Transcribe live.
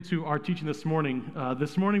To our teaching this morning.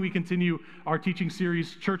 This morning we continue our teaching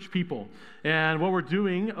series, Church People. And what we're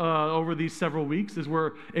doing over these several weeks is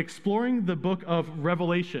we're exploring the book of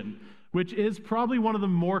Revelation, which is probably one of the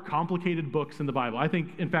more complicated books in the Bible. I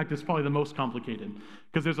think, in fact, it's probably the most complicated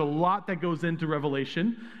because there's a lot that goes into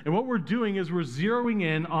Revelation. And what we're doing is we're zeroing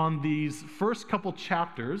in on these first couple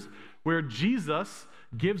chapters where Jesus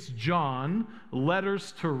gives John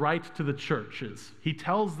letters to write to the churches. He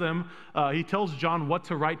tells John what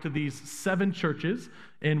to write to these 7 churches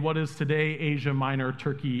in what is today Asia Minor,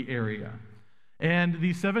 Turkey area. And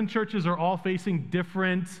these 7 churches are all facing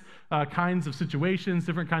different kinds of situations,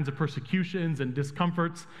 different kinds of persecutions and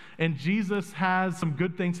discomforts. And Jesus has some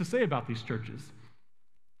good things to say about these churches.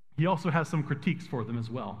 He also has some critiques for them as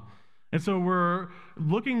well. And so we're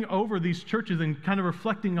looking over these churches and kind of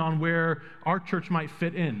reflecting on where our church might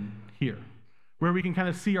fit in here, where we can kind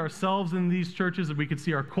of see ourselves in these churches, and we can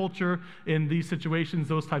see our culture in these situations,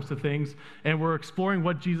 those types of things. And we're exploring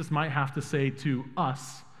what Jesus might have to say to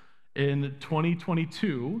us in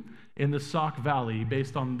 2022 in the Sauk Valley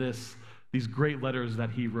based on these great letters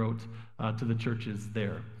that he wrote to the churches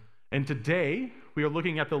there. And today, we are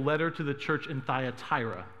looking at the letter to the church in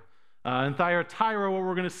Thyatira. In Thyatira, what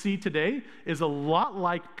we're going to see today is a lot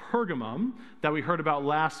like Pergamum that we heard about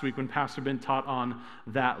last week when Pastor Ben taught on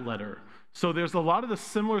that letter. So there's a lot of the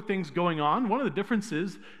similar things going on. One of the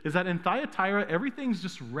differences is that in Thyatira, everything's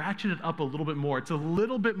just ratcheted up a little bit more. It's a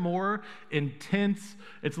little bit more intense.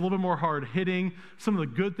 It's a little bit more hard-hitting. Some of the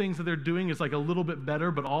good things that they're doing is like a little bit better,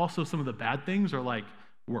 but also some of the bad things are like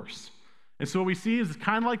worse. And so what we see is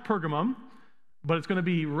kind of like Pergamum, but it's going to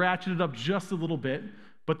be ratcheted up just a little bit.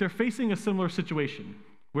 But they're facing a similar situation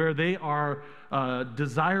where they are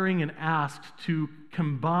desiring and asked to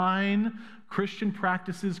combine Christian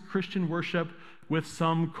practices, Christian worship, with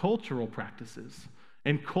some cultural practices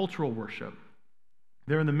and cultural worship.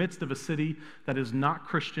 They're in the midst of a city that is not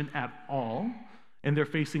Christian at all, and they're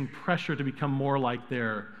facing pressure to become more like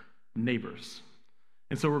their neighbors.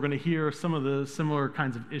 And so we're going to hear some of the similar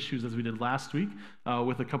kinds of issues as we did last week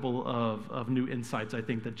with a couple of new insights I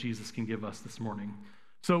think that Jesus can give us this morning.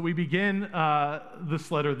 So we begin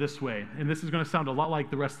this letter this way, and this is going to sound a lot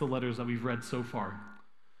like the rest of the letters that we've read so far.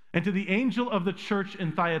 And to the angel of the church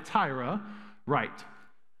in Thyatira, write,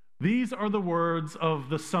 these are the words of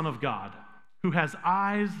the Son of God, who has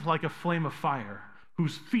eyes like a flame of fire,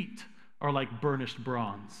 whose feet are like burnished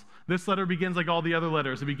bronze. This letter begins like all the other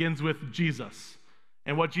letters. It begins with Jesus.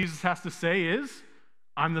 And what Jesus has to say is,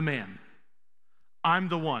 I'm the man. I'm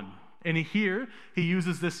the one. And here, he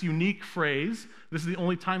uses this unique phrase. This is the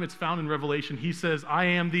only time it's found in Revelation. He says, I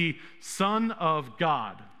am the Son of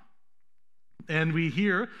God. And we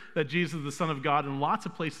hear that Jesus is the Son of God in lots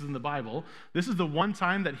of places in the Bible. This is the one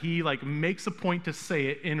time that he makes a point to say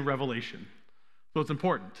it in Revelation. So it's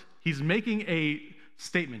important. He's making a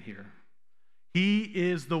statement here. He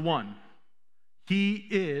is the one. He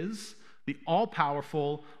is the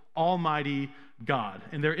all-powerful, almighty God.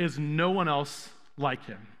 And there is no one else like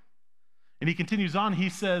him. And he continues on, he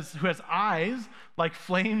says, who has eyes like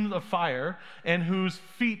flames of fire and whose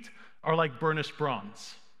feet are like burnished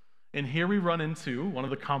bronze. And here we run into one of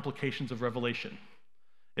the complications of Revelation,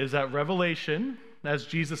 is that Revelation, as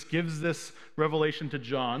Jesus gives this revelation to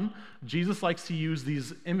John, Jesus likes to use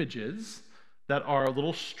these images that are a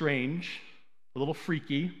little strange, a little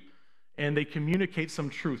freaky, and they communicate some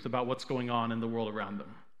truth about what's going on in the world around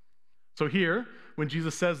them. So here, when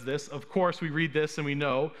Jesus says this, of course we read this and we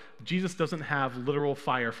know Jesus doesn't have literal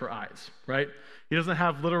fire for eyes, right? He doesn't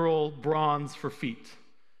have literal bronze for feet.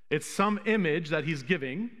 It's some image that he's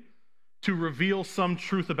giving to reveal some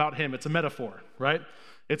truth about him. It's a metaphor, right?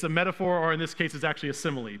 It's a metaphor, or in this case, it's actually a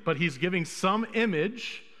simile. But he's giving some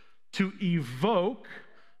image to evoke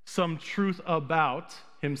some truth about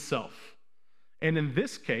himself. And in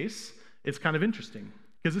this case, it's kind of interesting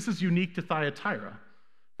because this is unique to Thyatira.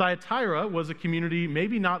 Thyatira was a community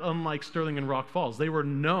maybe not unlike Sterling and Rock Falls. They were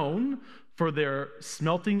known for their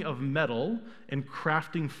smelting of metal and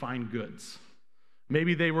crafting fine goods.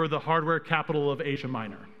 Maybe they were the hardware capital of Asia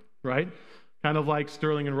Minor, right? Kind of like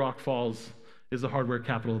Sterling and Rock Falls is the hardware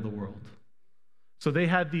capital of the world. So they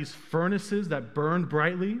had these furnaces that burned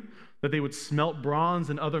brightly, that they would smelt bronze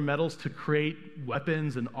and other metals to create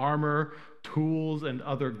weapons and armor, tools, and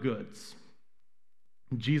other goods.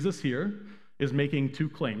 Jesus here is making 2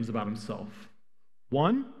 claims about himself.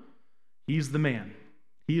 One, he's the man.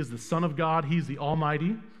 He is the Son of God. He's the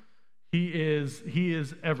Almighty. He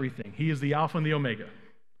is everything. He is the Alpha and the Omega.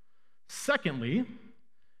 Secondly,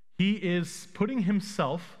 he is putting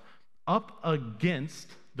himself up against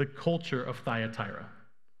the culture of Thyatira.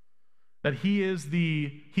 That he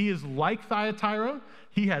is like Thyatira.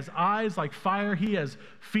 He has eyes like fire. He has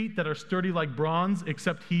feet that are sturdy like bronze,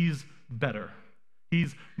 except he's better.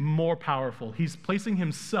 He's more powerful. He's placing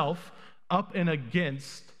himself up and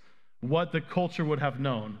against what the culture would have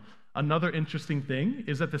known. Another interesting thing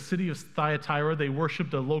is that the city of Thyatira, they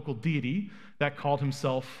worshiped a local deity that called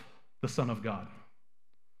himself the Son of God.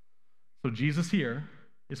 So Jesus here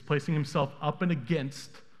is placing himself up and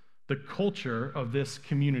against the culture of this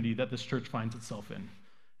community that this church finds itself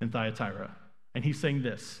in Thyatira. And he's saying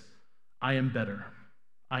this: I am better.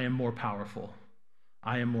 I am more powerful.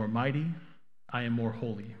 I am more mighty. I am more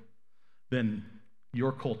holy than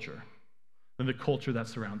your culture, than the culture that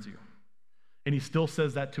surrounds you. And he still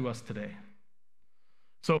says that to us today.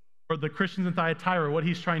 So for the Christians in Thyatira, what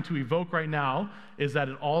he's trying to evoke right now is that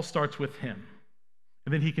it all starts with him.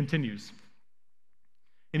 And then he continues.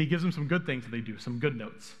 And he gives them some good things that they do, some good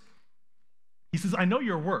notes. He says, I know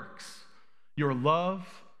your works, your love,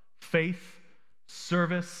 faith,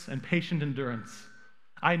 service, and patient endurance.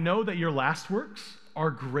 I know that your last works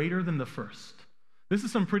are greater than the first. This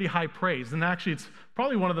is some pretty high praise, and actually it's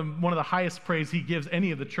probably one of the highest praise he gives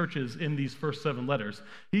any of the churches in these first 7 letters.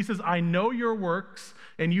 He says, I know your works,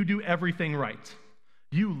 and you do everything right.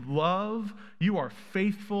 You love, you are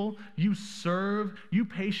faithful, you serve, you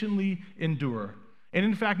patiently endure. And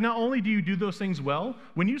in fact, not only do you do those things well,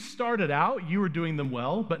 when you started out, you were doing them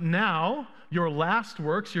well, but now your last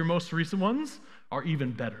works, your most recent ones, are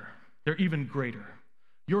even better. They're even greater.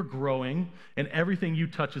 You're growing, and everything you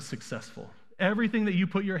touch is successful. Everything that you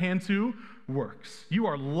put your hand to works. You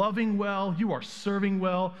are loving well, you are serving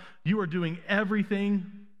well, you are doing everything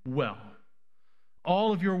well.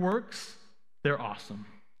 All of your works, they're awesome.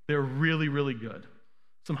 They're really, really good.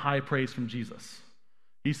 Some high praise from Jesus.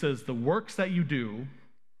 He says, the works that you do,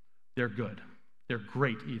 they're good. They're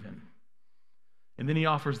great even. And then he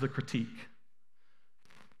offers the critique.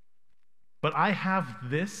 But I have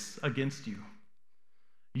this against you.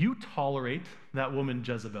 You tolerate that woman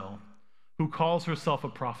Jezebel, who calls herself a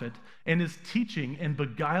prophet and is teaching and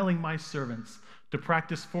beguiling my servants to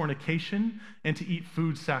practice fornication and to eat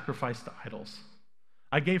food sacrificed to idols.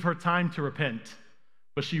 I gave her time to repent,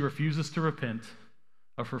 but she refuses to repent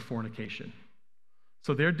of her fornication.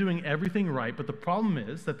 So they're doing everything right, but the problem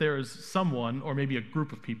is that there is someone, or maybe a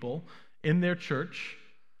group of people, in their church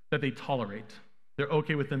that they tolerate. They're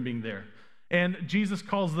okay with them being there. And Jesus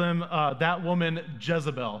calls them that woman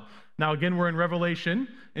Jezebel. Now, again, we're in Revelation,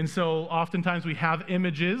 and so oftentimes we have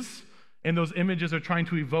images, and those images are trying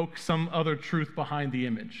to evoke some other truth behind the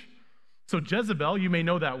image. So Jezebel, you may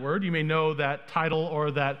know that word, you may know that title, or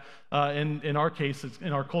that, in our case,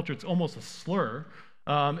 in our culture, it's almost a slur.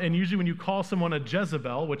 And usually when you call someone a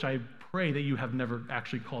Jezebel, which I pray that you have never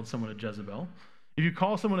actually called someone a Jezebel, if you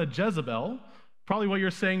call someone a Jezebel, probably what you're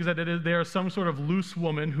saying is that they are some sort of loose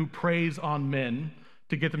woman who preys on men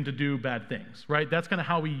to get them to do bad things, right? That's kind of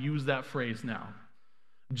how we use that phrase now.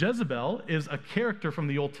 Jezebel is a character from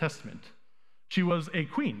the Old Testament. She was a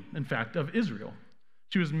queen, in fact, of Israel.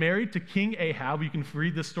 She was married to King Ahab. You can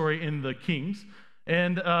read this story in the Kings.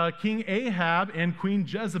 And King Ahab and Queen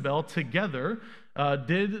Jezebel together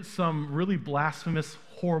did some really blasphemous,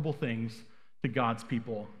 horrible things to God's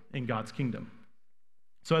people in God's kingdom.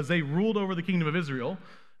 So as they ruled over the kingdom of Israel,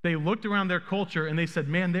 they looked around their culture and they said,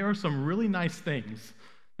 man, there are some really nice things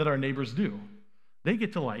that our neighbors do. They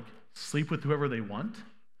get to sleep with whoever they want.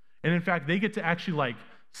 And in fact, they get to actually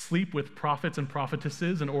sleep with prophets and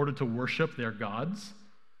prophetesses in order to worship their gods.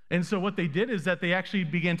 And so what they did is that they actually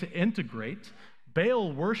began to integrate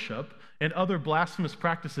Baal worship and other blasphemous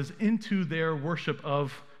practices into their worship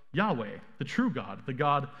of Yahweh, the true God, the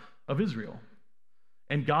God of Israel.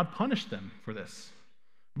 And God punished them for this.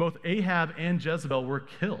 Both Ahab and Jezebel were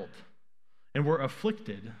killed and were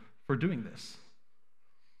afflicted for doing this.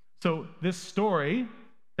 So this story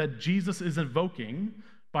that Jesus is invoking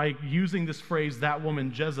by using this phrase, that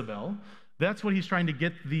woman Jezebel, that's what he's trying to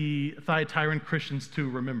get the Thyatiran Christians to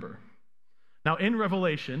remember. Now, in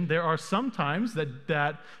Revelation, there are some times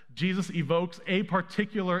that Jesus evokes a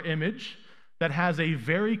particular image that has a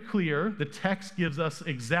very clear, the text gives us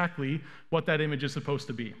exactly what that image is supposed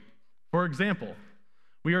to be. For example,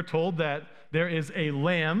 we are told that there is a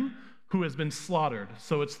lamb who has been slaughtered.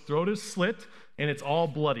 So its throat is slit and it's all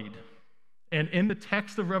bloodied. And in the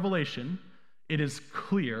text of Revelation, it is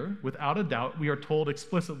clear, without a doubt, we are told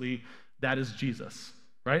explicitly that is Jesus,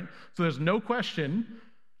 right? So there's no question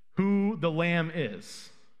who the lamb is.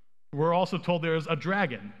 We're also told there is a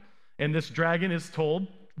dragon. And this dragon is told,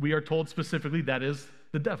 we are told specifically, that is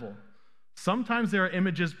the devil. Sometimes there are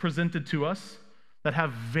images presented to us that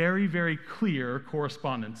have very, very clear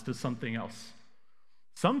correspondence to something else.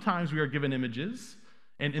 Sometimes we are given images,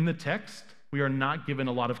 and in the text, we are not given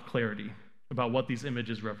a lot of clarity about what these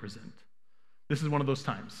images represent. This is one of those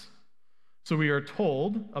times. So we are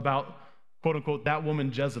told about, quote unquote, that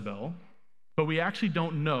woman Jezebel, but we actually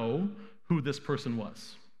don't know who this person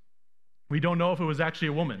was. We don't know if it was actually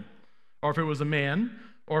a woman, or if it was a man,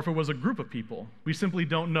 or if it was a group of people. We simply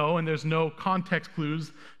don't know, and there's no context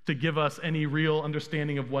clues to give us any real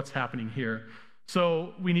understanding of what's happening here.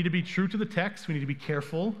 So we need to be true to the text. We need to be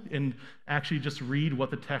careful and actually just read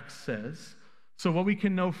what the text says. So what we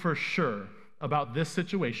can know for sure about this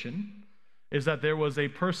situation is that there was a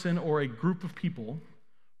person or a group of people,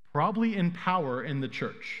 probably in power in the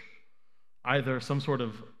church, either some sort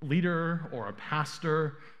of leader or a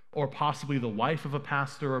pastor, or possibly the wife of a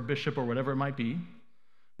pastor or bishop or whatever it might be.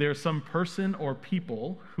 There's some person or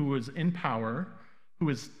people who is in power, who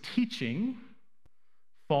is teaching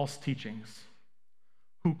false teachings,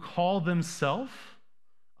 who call themselves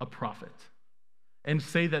a prophet and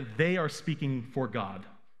say that they are speaking for God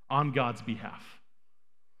on God's behalf.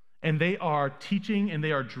 And they are teaching and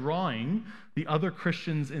they are drawing the other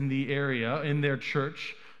Christians in the area, in their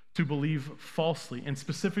church, to believe falsely, and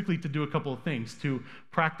specifically to do a couple of things: to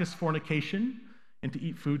practice fornication and to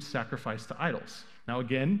eat food sacrificed to idols. Now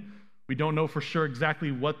again, we don't know for sure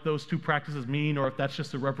exactly what those two practices mean, or if that's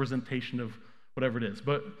just a representation of whatever it is.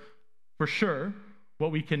 But for sure,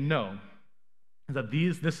 what we can know is that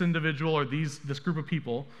this individual or this group of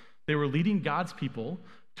people, they were leading God's people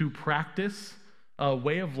to practice a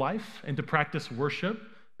way of life and to practice worship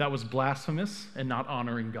that was blasphemous and not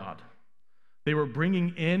honoring God. They were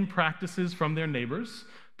bringing in practices from their neighbors.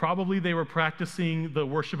 Probably they were practicing the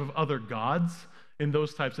worship of other gods and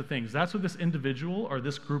those types of things. That's what this individual or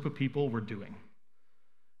this group of people were doing.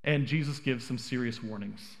 And Jesus gives some serious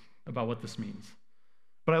warnings about what this means.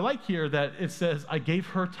 But I like here that it says, I gave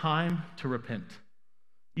her time to repent.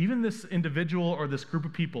 Even this individual or this group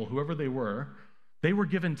of people, whoever they were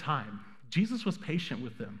given time. Jesus was patient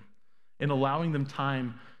with them in allowing them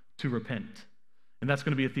time to repent. And that's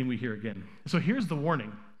going to be a theme we hear again. So here's the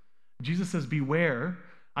warning. Jesus says, beware,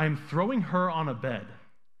 I am throwing her on a bed,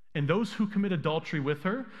 and those who commit adultery with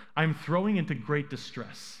her, I am throwing into great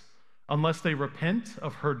distress, unless they repent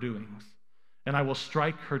of her doings, and I will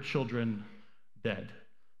strike her children dead.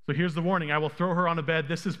 So here's the warning. I will throw her on a bed.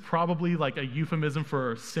 This is probably like a euphemism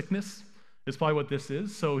for sickness. Is probably what this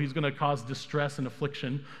is. So he's going to cause distress and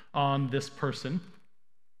affliction on this person.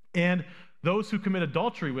 And those who commit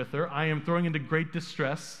adultery with her, I am throwing into great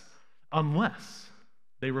distress unless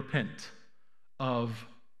they repent of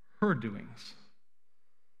her doings.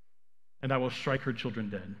 And I will strike her children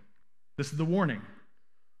dead. This is the warning.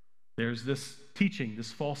 There's this teaching,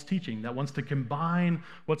 this false teaching that wants to combine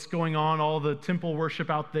what's going on, all the temple worship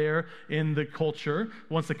out there in the culture,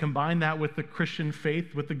 wants to combine that with the Christian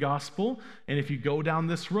faith, with the gospel. And if you go down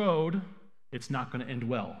this road, it's not going to end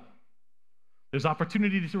well. There's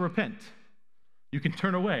opportunity to repent. You can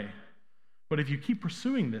turn away. But if you keep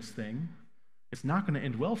pursuing this thing, it's not going to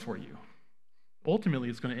end well for you. Ultimately,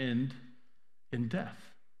 it's going to end in death.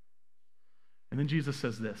 And then Jesus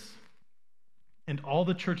says this, and all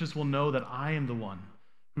the churches will know that I am the one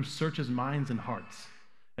who searches minds and hearts,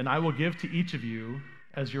 and I will give to each of you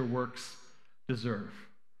as your works deserve.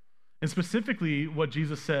 And specifically, what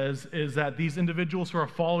Jesus says is that these individuals who are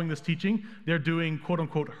following this teaching, they're doing, quote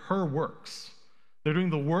unquote, her works. They're doing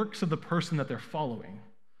the works of the person that they're following.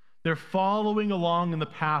 They're following along in the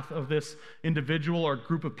path of this individual or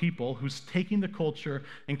group of people who's taking the culture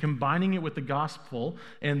and combining it with the gospel,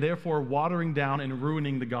 and therefore watering down and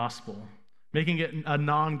ruining the gospel, making it a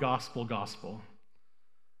non-gospel gospel.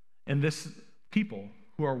 And this people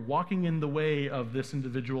who are walking in the way of this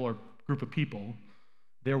individual or group of people,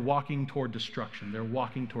 they're walking toward destruction. They're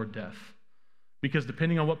walking toward death. Because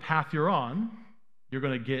depending on what path you're on, you're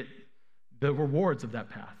going to get the rewards of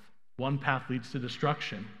that path. One path leads to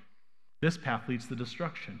destruction. This path leads to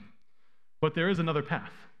destruction. But there is another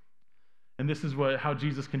path. And this is how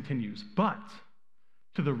Jesus continues. But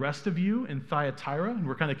to the rest of you in Thyatira, and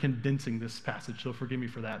we're kind of condensing this passage, so forgive me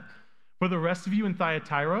for that. For the rest of you in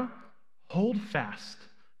Thyatira, hold fast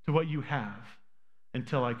to what you have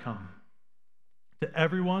until I come. To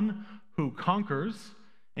everyone who conquers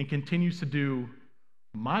and continues to do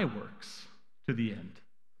my works to the end.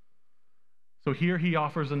 So here he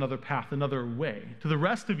offers another path, another way. To the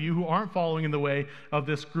rest of you who aren't following in the way of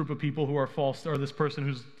this group of people who are false, or this person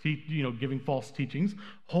who's giving false teachings,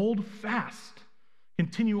 hold fast.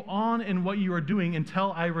 Continue on in what you are doing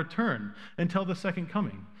until I return, until the second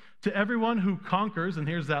coming. To everyone who conquers, and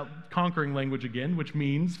here's that conquering language again, which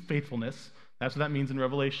means faithfulness. That's what that means in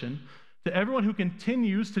Revelation. To everyone who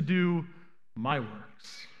continues to do my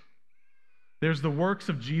works. There's the works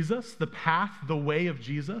of Jesus, the path, the way of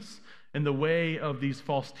Jesus, and the way of these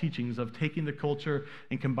false teachings of taking the culture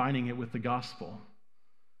and combining it with the gospel.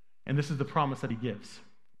 And this is the promise that he gives.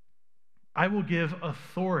 I will give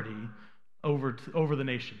authority over the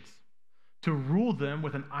nations, to rule them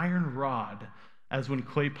with an iron rod, as when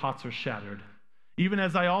clay pots are shattered. Even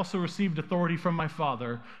as I also received authority from my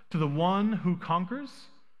Father, to the one who conquers,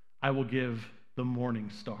 I will give the morning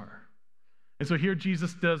star. And so here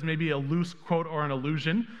Jesus does maybe a loose quote or an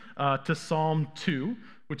allusion to Psalm 2,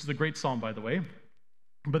 which is a great psalm, by the way.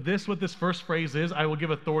 But what this first phrase is, I will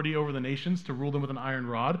give authority over the nations to rule them with an iron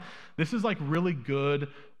rod. This is like really good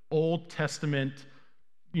Old Testament,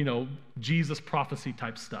 Jesus prophecy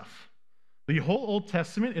type stuff. The whole Old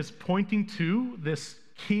Testament is pointing to this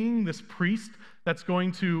king, this priest that's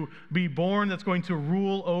going to be born, that's going to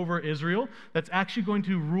rule over Israel, that's actually going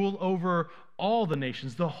to rule over all the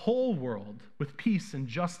nations, the whole world, with peace and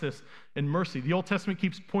justice and mercy. The Old Testament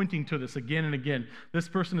keeps pointing to this again and again. This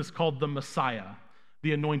person is called the Messiah,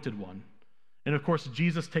 the anointed one. And of course,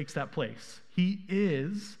 Jesus takes that place. He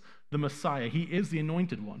is the Messiah. He is the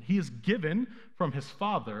anointed one. He is given from his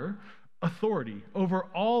Father authority over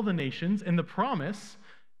all the nations, and the promise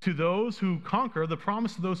to those who conquer, the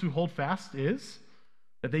promise to those who hold fast is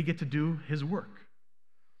that they get to do his work,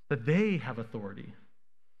 that they have authority,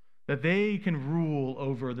 that they can rule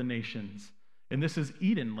over the nations. And this is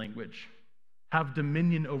Eden language. Have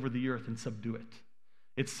dominion over the earth and subdue it.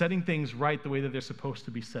 It's setting things right the way that they're supposed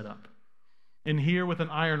to be set up. And here with an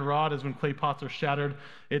iron rod, as when clay pots are shattered,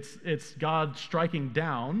 it's God striking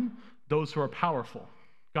down those who are powerful.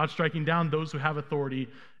 God striking down those who have authority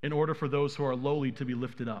in order for those who are lowly to be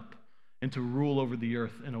lifted up and to rule over the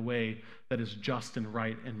earth in a way that is just and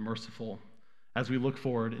right and merciful as we look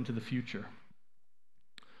forward into the future.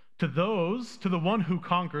 To the one who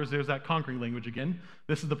conquers, there's that conquering language again,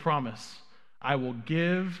 this is the promise. I will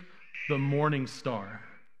give the morning star,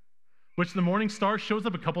 which the morning star shows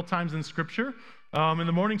up a couple times in Scripture. And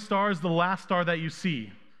the morning star is the last star that you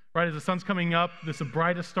see, right? As the sun's coming up, this is the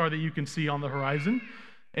brightest star that you can see on the horizon.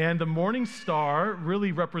 And the morning star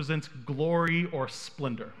really represents glory or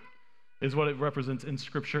splendor, is what it represents in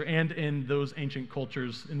Scripture and in those ancient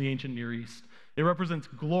cultures in the ancient Near East. It represents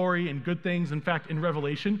glory and good things. In fact, in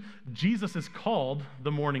Revelation, Jesus is called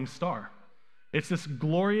the morning star. It's this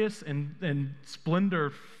glorious and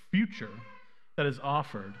splendor future that is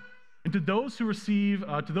offered. And to those who receive,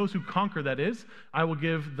 to those who conquer, that is, I will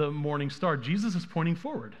give the morning star. Jesus is pointing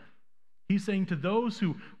forward. He's saying to those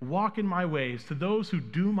who walk in my ways, to those who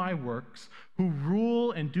do my works, who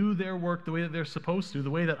rule and do their work the way that they're supposed to, the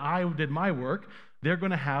way that I did my work, they're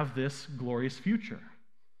going to have this glorious future.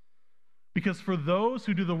 Because for those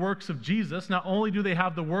who do the works of Jesus, not only do they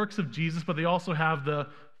have the works of Jesus, but they also have the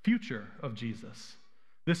future of Jesus.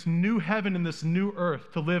 This new heaven and this new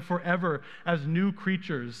earth to live forever as new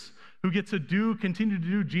creatures who get to continue to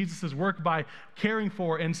do Jesus' work by caring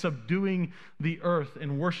for and subduing the earth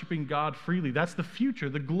and worshiping God freely. That's the future,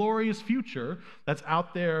 the glorious future that's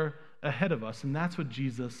out there ahead of us, and that's what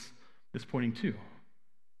Jesus is pointing to. So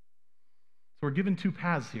we're given two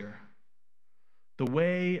paths here. The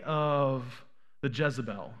way of the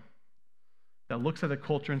Jezebel that looks at a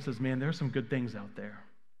culture and says, man, there's some good things out there.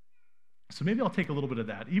 So maybe I'll take a little bit of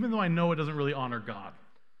that, even though I know it doesn't really honor God.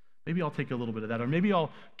 Maybe I'll take a little bit of that, or maybe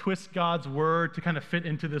I'll twist God's word to kind of fit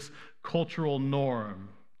into this cultural norm,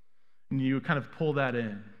 and you kind of pull that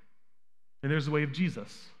in. And there's the way of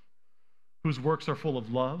Jesus, whose works are full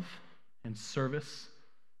of love and service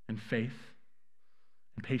and faith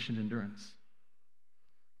and patient endurance.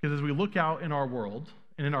 Because as we look out in our world,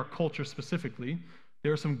 and in our culture specifically,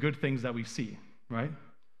 there are some good things that we see, right?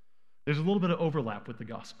 There's a little bit of overlap with the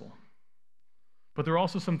gospel. But there are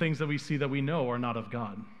also some things that we see that we know are not of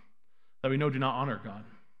God, that we know do not honor God.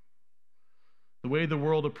 The way the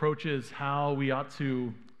world approaches how we ought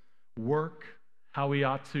to work, how we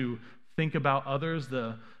ought to think about others,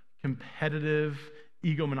 the competitive,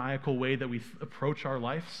 egomaniacal way that we approach our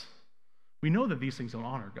lives, we know that these things don't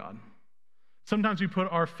honor God. Sometimes we put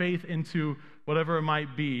our faith into whatever it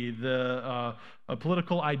might be, a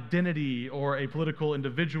political identity or a political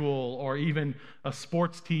individual or even a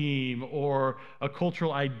sports team or a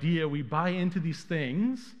cultural idea. We buy into these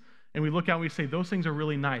things and we look out and we say, those things are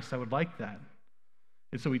really nice. I would like that.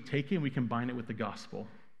 And so we take it and we combine it with the gospel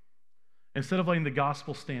instead of letting the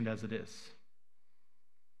gospel stand as it is.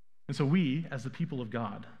 And so we, as the people of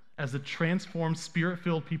God, as the transformed,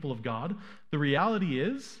 spirit-filled people of God, the reality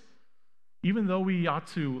is, even though we ought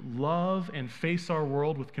to love and face our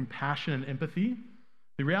world with compassion and empathy,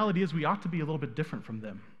 the reality is we ought to be a little bit different from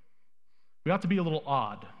them. We ought to be a little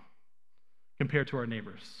odd. compared to our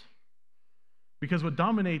neighbors. Because what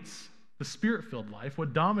dominates the Spirit-filled life,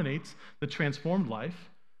 what dominates the transformed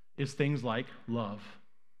life, is things like love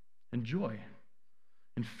and joy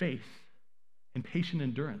and faith and patient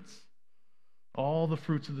endurance. All the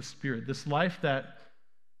fruits of the Spirit. This life that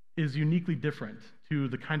is uniquely different to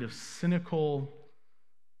the kind of cynical,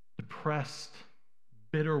 depressed,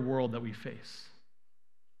 bitter world that we face.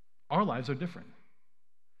 Our lives are different.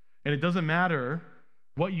 And it doesn't matter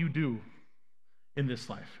what you do in this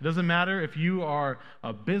life. It doesn't matter if you are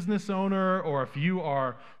a business owner or if you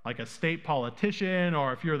are like a state politician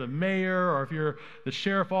or if you're the mayor or if you're the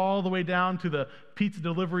sheriff all the way down to the pizza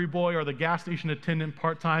delivery boy or the gas station attendant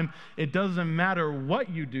part-time. It doesn't matter what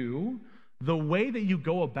you do. The way that you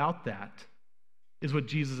go about that is what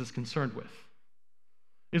Jesus is concerned with.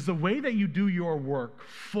 Is the way that you do your work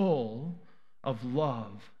full of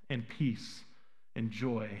love and peace and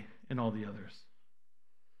joy and all the others.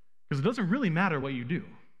 Because it doesn't really matter what you do.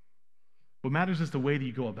 What matters is the way that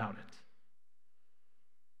you go about it.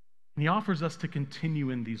 And he offers us to continue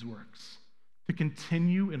in these works, to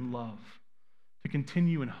continue in love, to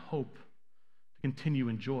continue in hope, to continue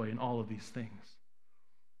in joy in all of these things.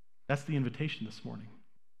 That's the invitation this morning.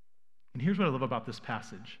 And here's what I love about this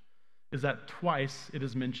passage, is that twice it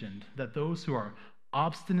is mentioned that those who are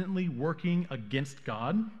obstinately working against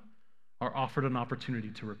God are offered an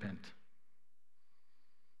opportunity to repent.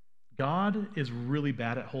 God is really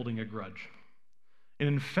bad at holding a grudge. And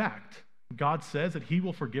in fact, God says that he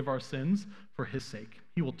will forgive our sins for his sake.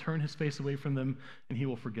 He will turn his face away from them and he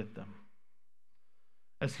will forget them.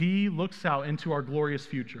 As he looks out into our glorious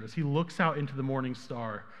future, as he looks out into the morning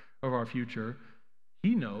star of our future,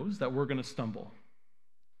 he knows that we're going to stumble.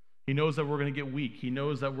 He knows that we're going to get weak. He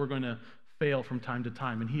knows that we're going to fail from time to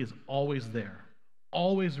time, and he is always there,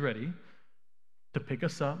 always ready to pick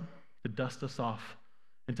us up, to dust us off,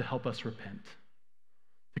 and to help us repent,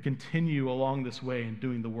 to continue along this way and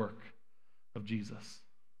doing the work of Jesus.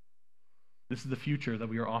 This is the future that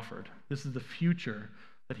we are offered. This is the future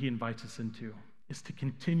that he invites us into, is to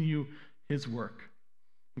continue his work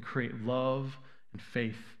and create love and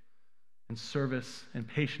faith and service and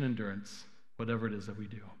patient endurance, whatever it is that we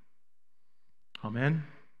do. Amen.